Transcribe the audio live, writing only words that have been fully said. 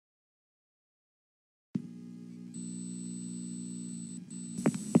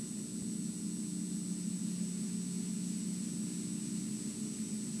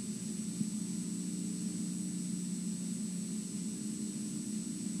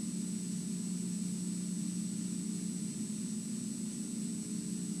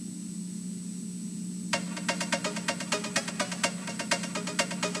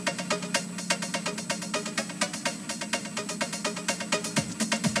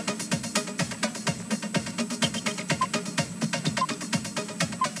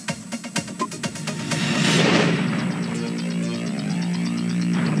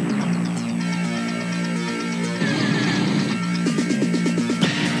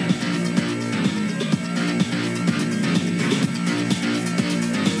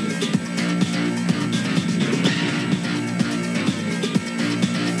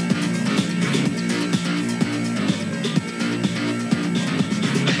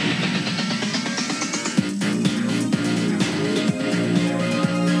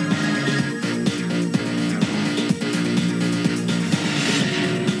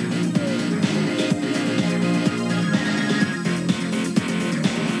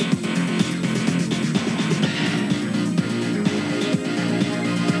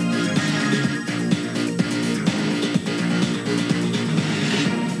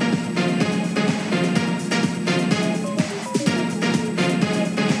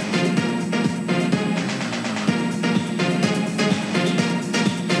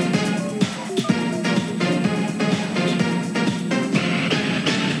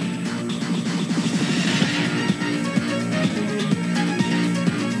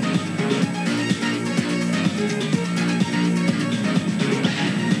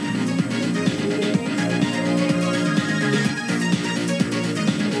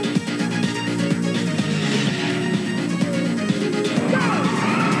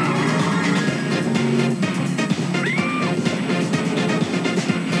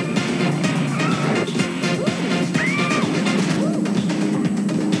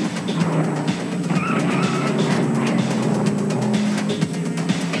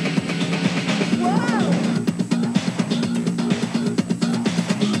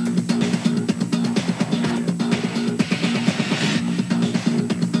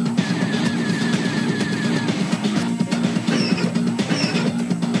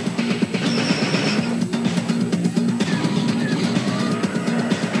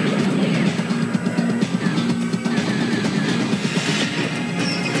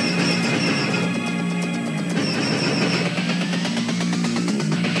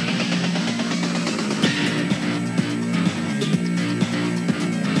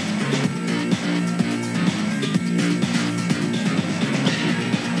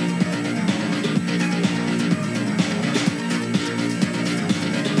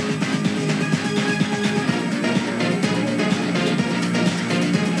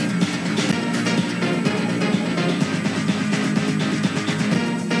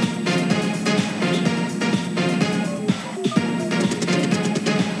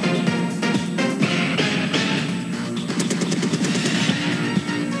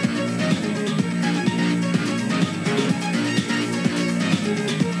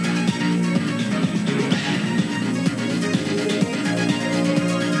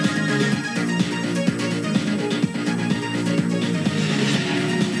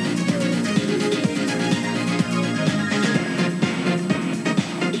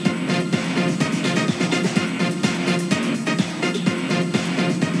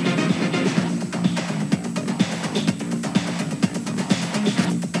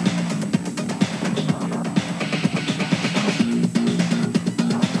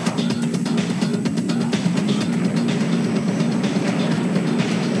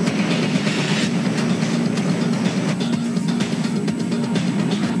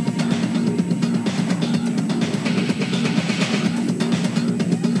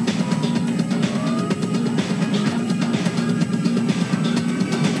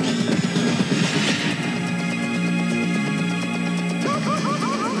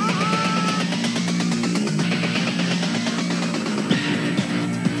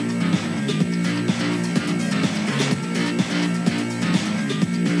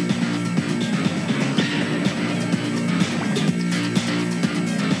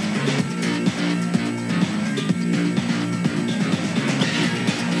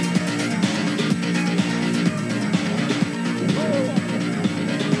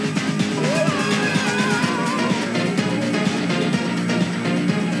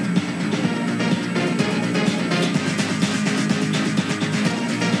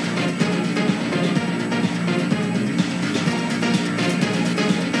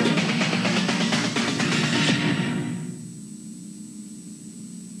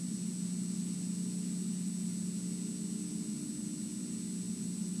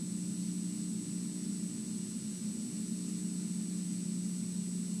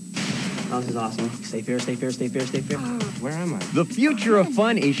Oh, this is awesome. Stay fair, stay fair, stay fair, stay fair. Where am I? The future of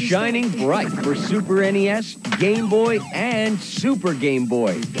fun is shining bright for Super NES, Game Boy, and Super Game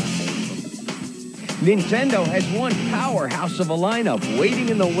Boy. Nintendo has one powerhouse of a lineup waiting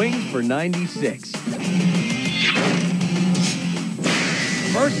in the wings for '96.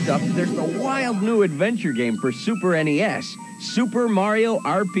 First up, there's the wild new adventure game for Super NES, Super Mario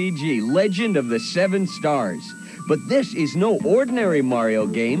RPG, Legend of the Seven Stars. But this is no ordinary Mario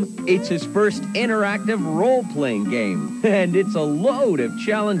game. It's his first interactive role-playing game, and it's a load of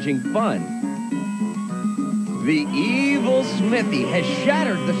challenging fun. The evil Smithy has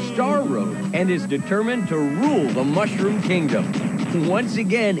shattered the Star Road and is determined to rule the Mushroom Kingdom. Once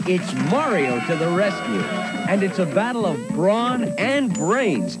again, it's Mario to the rescue. And it's a battle of brawn and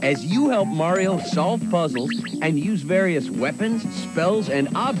brains as you help Mario solve puzzles and use various weapons, spells, and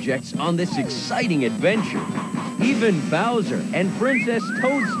objects on this exciting adventure. Even Bowser and Princess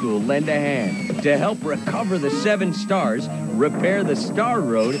Toadstool lend a hand to help recover the Seven Stars, repair the Star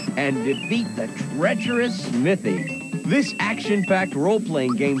Road, and defeat the treacherous Smithy. This action-packed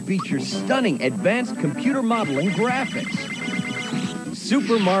role-playing game features stunning advanced computer modeling graphics.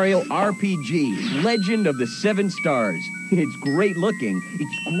 Super Mario RPG, Legend of the Seven Stars. It's great looking,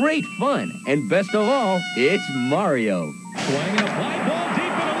 it's great fun, and best of all, it's Mario. Swinging a fly ball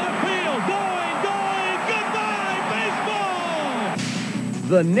deep into left field. Going, goodbye, baseball!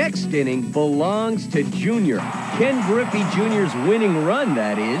 The next inning belongs to Junior. Ken Griffey Jr.'s winning run,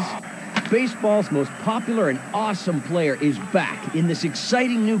 that is. Baseball's most popular and awesome player is back in this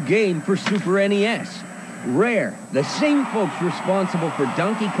exciting new game for Super NES. Rare, the same folks responsible for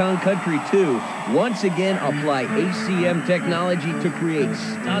Donkey Kong Country 2, once again apply ACM technology to create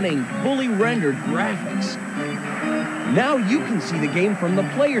stunning, fully rendered graphics. Now you can see the game from the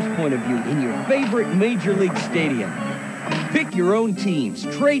player's point of view in your favorite Major League Stadium. Pick your own teams,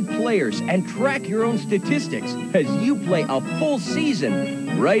 trade players, and track your own statistics as you play a full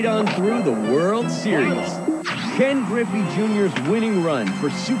season right on through the World Series. Ken Griffey Jr.'s winning run for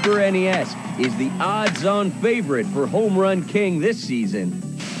Super NES is the odds-on favorite for Home Run King this season.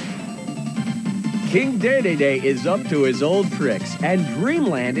 King Dedede is up to his old tricks, and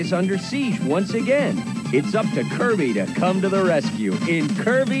Dreamland is under siege once again. It's up to Kirby to come to the rescue in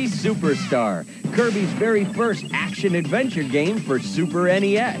Kirby Superstar, Kirby's very first action-adventure game for Super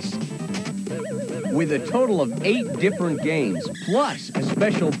NES. With a total of 8 different games, plus a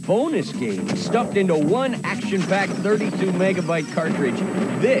special bonus game stuffed into one action-packed 32-megabyte cartridge,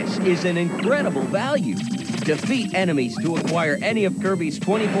 this is an incredible value. Defeat enemies to acquire any of Kirby's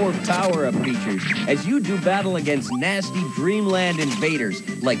 24 power-up features as you do battle against nasty Dreamland invaders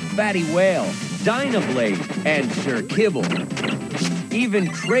like Fatty Whale, Dynablade, and Sir Kibble.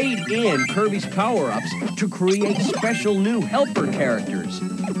 Even trade in Kirby's power-ups to create special new helper characters.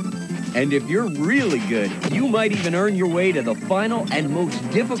 And if you're really good, you might even earn your way to the final and most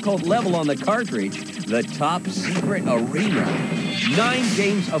difficult level on the cartridge, the Top Secret Arena. 9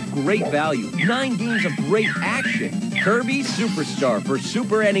 games of great value, 9 games of great action. Kirby Superstar for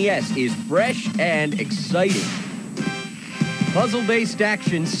Super NES is fresh and exciting. Puzzle-based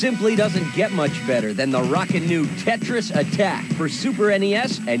action simply doesn't get much better than the rockin' new Tetris Attack for Super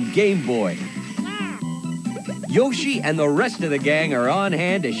NES and Game Boy. Yoshi and the rest of the gang are on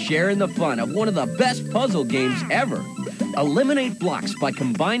hand to share in the fun of one of the best puzzle games ever. Eliminate blocks by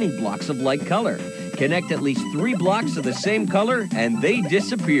combining blocks of like color. Connect at least 3 blocks of the same color and they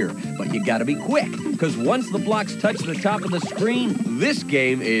disappear. But you gotta be quick, because once the blocks touch the top of the screen, this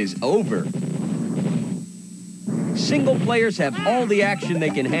game is over. Single players have all the action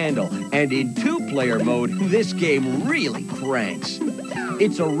they can handle, and in 2-player mode, this game really cranks.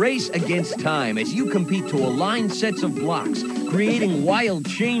 It's a race against time as you compete to align sets of blocks, creating wild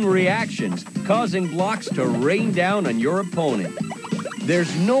chain reactions, causing blocks to rain down on your opponent.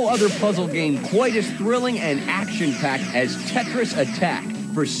 There's no other puzzle game quite as thrilling and action-packed as Tetris Attack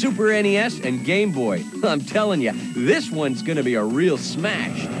for Super NES and Game Boy. I'm telling you, this one's gonna be a real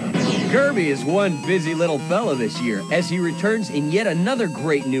smash. Kirby is one busy little fella this year as he returns in yet another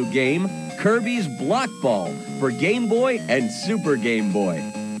great new game, Kirby's Block Ball for Game Boy and Super Game Boy.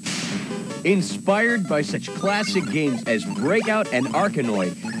 Inspired by such classic games as Breakout and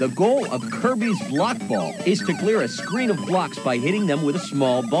Arkanoid, the goal of Kirby's Block Ball is to clear a screen of blocks by hitting them with a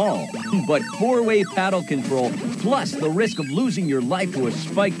small ball. But 4-way paddle control, plus the risk of losing your life to a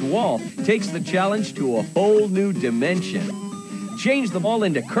spiked wall, takes the challenge to a whole new dimension. Change the ball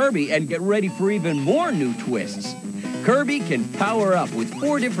into Kirby and get ready for even more new twists. Kirby can power up with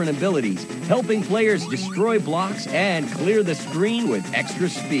 4 different abilities, helping players destroy blocks and clear the screen with extra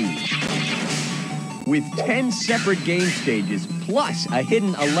speed. With 10 separate game stages, plus a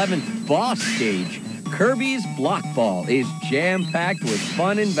hidden 11th boss stage, Kirby's Block Ball is jam-packed with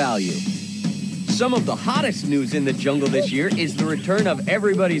fun and value. Some of the hottest news in the jungle this year is the return of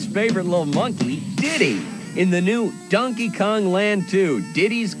everybody's favorite little monkey, Diddy, in the new Donkey Kong Land 2,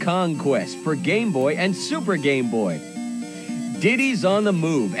 Diddy's Conquest for Game Boy and Super Game Boy. Diddy's on the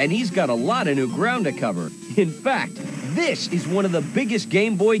move, and he's got a lot of new ground to cover. In fact, this is one of the biggest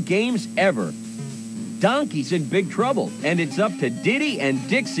Game Boy games ever. Donkey's in big trouble, and it's up to Diddy and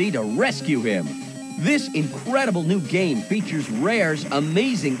Dixie to rescue him. This incredible new game features Rare's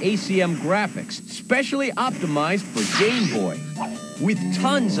amazing ACM graphics, specially optimized for Game Boy. With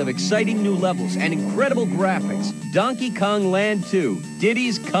tons of exciting new levels and incredible graphics, Donkey Kong Land 2,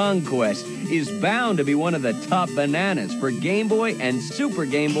 Diddy's Conquest, is bound to be one of the top bananas for Game Boy and Super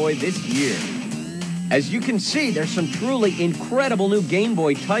Game Boy this year. As you can see, there's some truly incredible new Game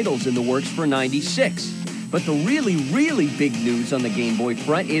Boy titles in the works for '96. But the really big news on the Game Boy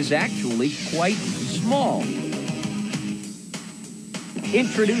front is actually quite small.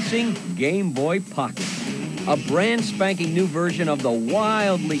 Introducing Game Boy Pocket, a brand spanking new version of the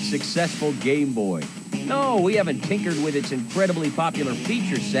wildly successful Game Boy. No, we haven't tinkered with its incredibly popular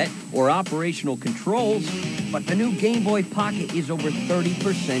feature set or operational controls, but the new Game Boy Pocket is over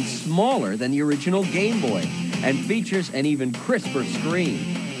 30% smaller than the original Game Boy and features an even crisper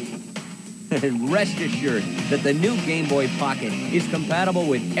screen. And rest assured that the new Game Boy Pocket is compatible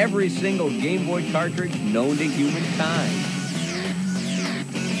with every single Game Boy cartridge known to humankind.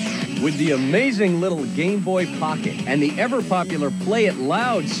 With the amazing little Game Boy Pocket and the ever-popular Play It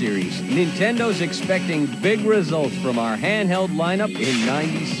Loud series, Nintendo's expecting big results from our handheld lineup in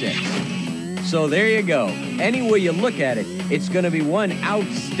 '96. So there you go. Any way you look at it, it's going to be one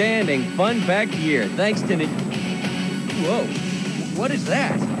outstanding, fun-packed year, thanks to Whoa, what is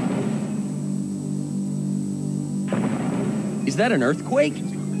that? Is that an earthquake?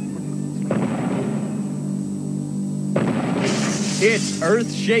 It's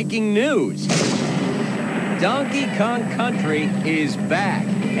earth-shaking news. Donkey Kong Country is back,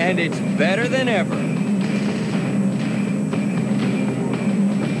 and it's better than ever.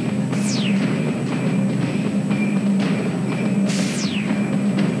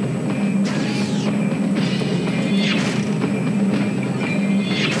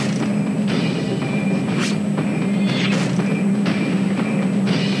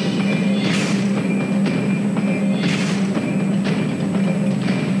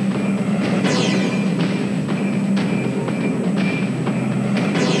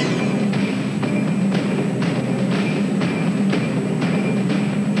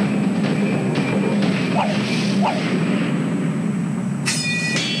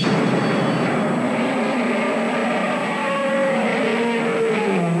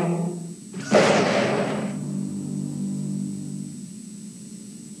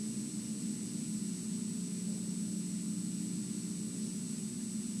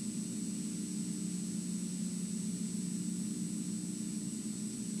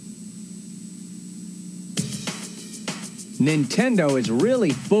 Nintendo is really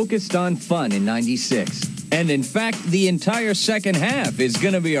focused on fun in '96. And in fact, the entire second half is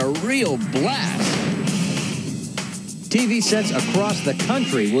going to be a real blast. TV sets across the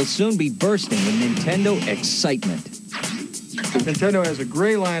country will soon be bursting with Nintendo excitement. Nintendo has a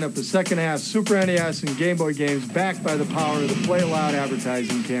great lineup of second half Super NES and Game Boy games backed by the power of the Play It Loud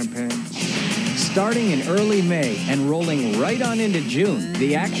advertising campaign. Starting in early May and rolling right on into June,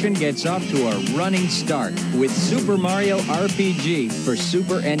 the action gets off to a running start with Super Mario RPG for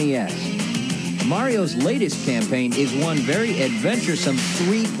Super NES. Mario's latest campaign is one very adventuresome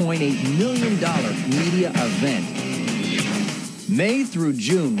 $3.8 million media event. May through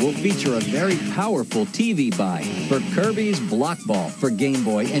June will feature a very powerful TV buy for Kirby's Block Ball for Game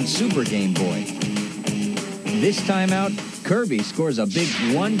Boy and Super Game Boy. This time out, Kirby scores a big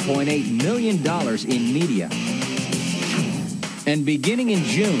 $1.8 million in media. And beginning in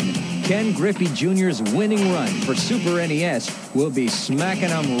June, Ken Griffey Jr.'s winning run for Super NES will be smacking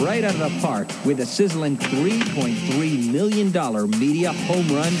them right out of the park with a sizzling $3.3 million media home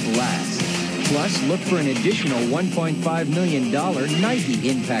run blast. Plus, look for an additional $1.5 million Nike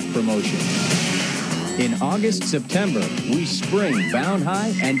Impact promotion. In August-September, we spring Bound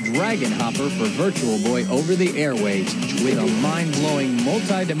High and Dragon Hopper for Virtual Boy over the airwaves with a mind-blowing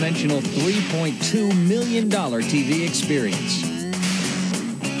multi-dimensional $3.2 million TV experience.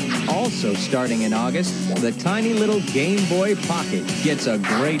 Also starting in August, the tiny little Game Boy Pocket gets a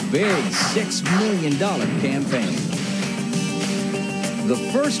great big $6 million campaign. The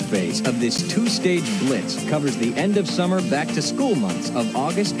first phase of this two-stage blitz covers the end of summer back-to-school months of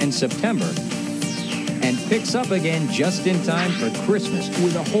August and September. picks up again just in time for Christmas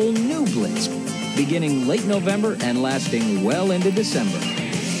with a whole new blitz, beginning late November and lasting well into December.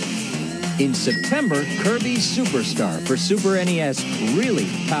 In September, Kirby's Superstar for Super NES really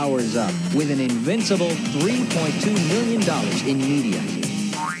powers up with an invincible $3.2 million in media.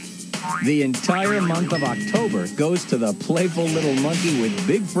 The entire month of October goes to the playful little monkey with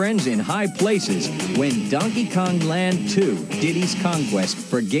big friends in high places when Donkey Kong Land 2, Diddy's Conquest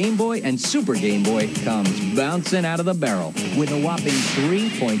for Game Boy and Super Game Boy comes bouncing out of the barrel with a whopping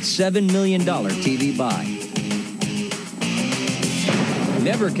 $3.7 million TV buy.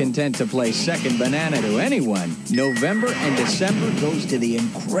 Never content to play second banana to anyone, November and December goes to the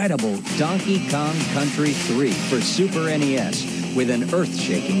incredible Donkey Kong Country 3 for Super NES with an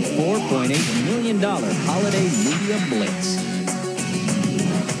earth-shaking $4.8 million holiday media blitz.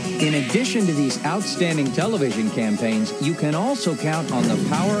 In addition to these outstanding television campaigns, you can also count on the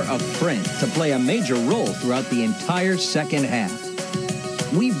power of print to play a major role throughout the entire second half.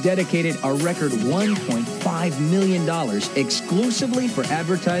 We've dedicated a record $1.5 million exclusively for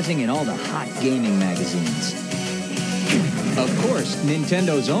advertising in all the hot gaming magazines. Of course,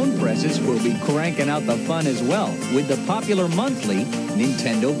 Nintendo's own presses will be cranking out the fun as well with the popular monthly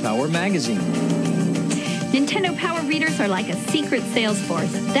Nintendo Power magazine. Nintendo Power readers are like a secret sales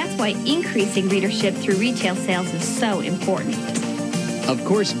force. That's why increasing readership through retail sales is so important. Of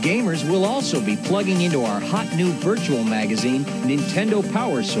course, gamers will also be plugging into our hot new virtual magazine, Nintendo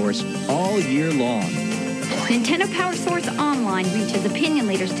Power Source, all year long. Nintendo Power Source Online reaches opinion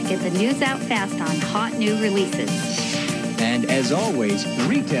leaders to get the news out fast on hot new releases. And as always,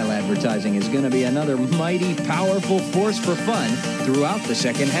 retail advertising is going to be another mighty, powerful force for fun throughout the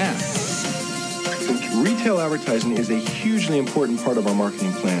second half. Retail advertising is a hugely important part of our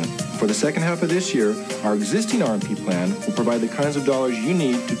marketing plan. For the second half of this year, our existing R&P plan will provide the kinds of dollars you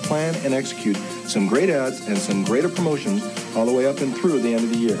need to plan and execute some great ads and some greater promotions all the way up and through the end of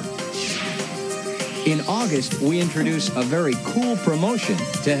the year. In August, we introduce a very cool promotion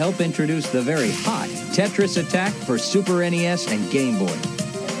to help introduce the very hot Tetris Attack for Super NES and Game Boy.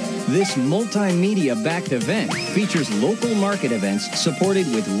 This multimedia-backed event features local market events supported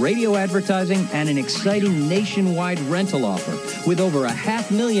with radio advertising and an exciting nationwide rental offer with over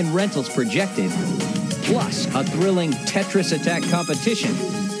 500,000 rentals projected, plus a thrilling Tetris Attack competition.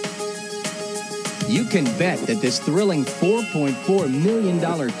 You can bet that this thrilling $4.4 million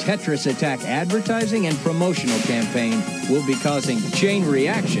Tetris Attack advertising and promotional campaign will be causing chain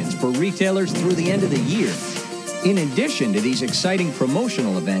reactions for retailers through the end of the year. In addition to these exciting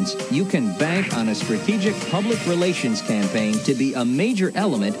promotional events, you can bank on a strategic public relations campaign to be a major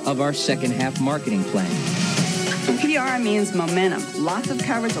element of our second half marketing plan. PR means momentum. Lots of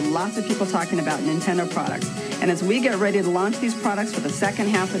coverage and lots of people talking about Nintendo products. And as we get ready to launch these products for the second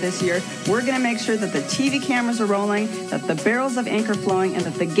half of this year, we're going to make sure that the TV cameras are rolling, that the barrels of ink are flowing, and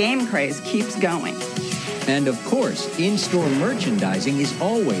that the game craze keeps going. And of course, in-store merchandising is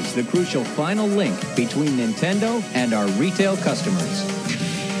always the crucial final link between Nintendo and our retail customers.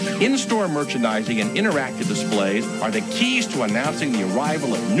 In-store merchandising and interactive displays are the keys to announcing the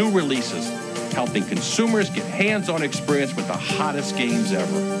arrival of new releases, helping consumers get hands-on experience with the hottest games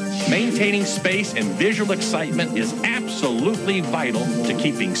ever. Maintaining space and visual excitement is absolutely vital to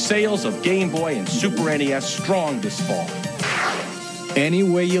keeping sales of Game Boy and Super NES strong this fall. Any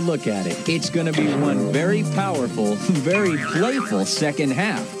way you look at it, it's going to be one very powerful, very playful second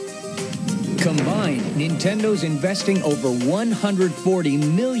half. Combined, Nintendo's investing over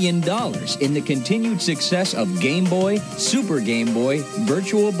 $140 million in the continued success of Game Boy, Super Game Boy,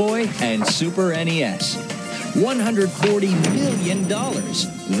 Virtual Boy, and Super NES. $140 million.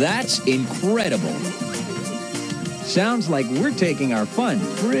 That's incredible. Sounds like we're taking our fun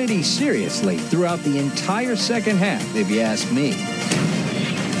pretty seriously throughout the entire second half, if you ask me.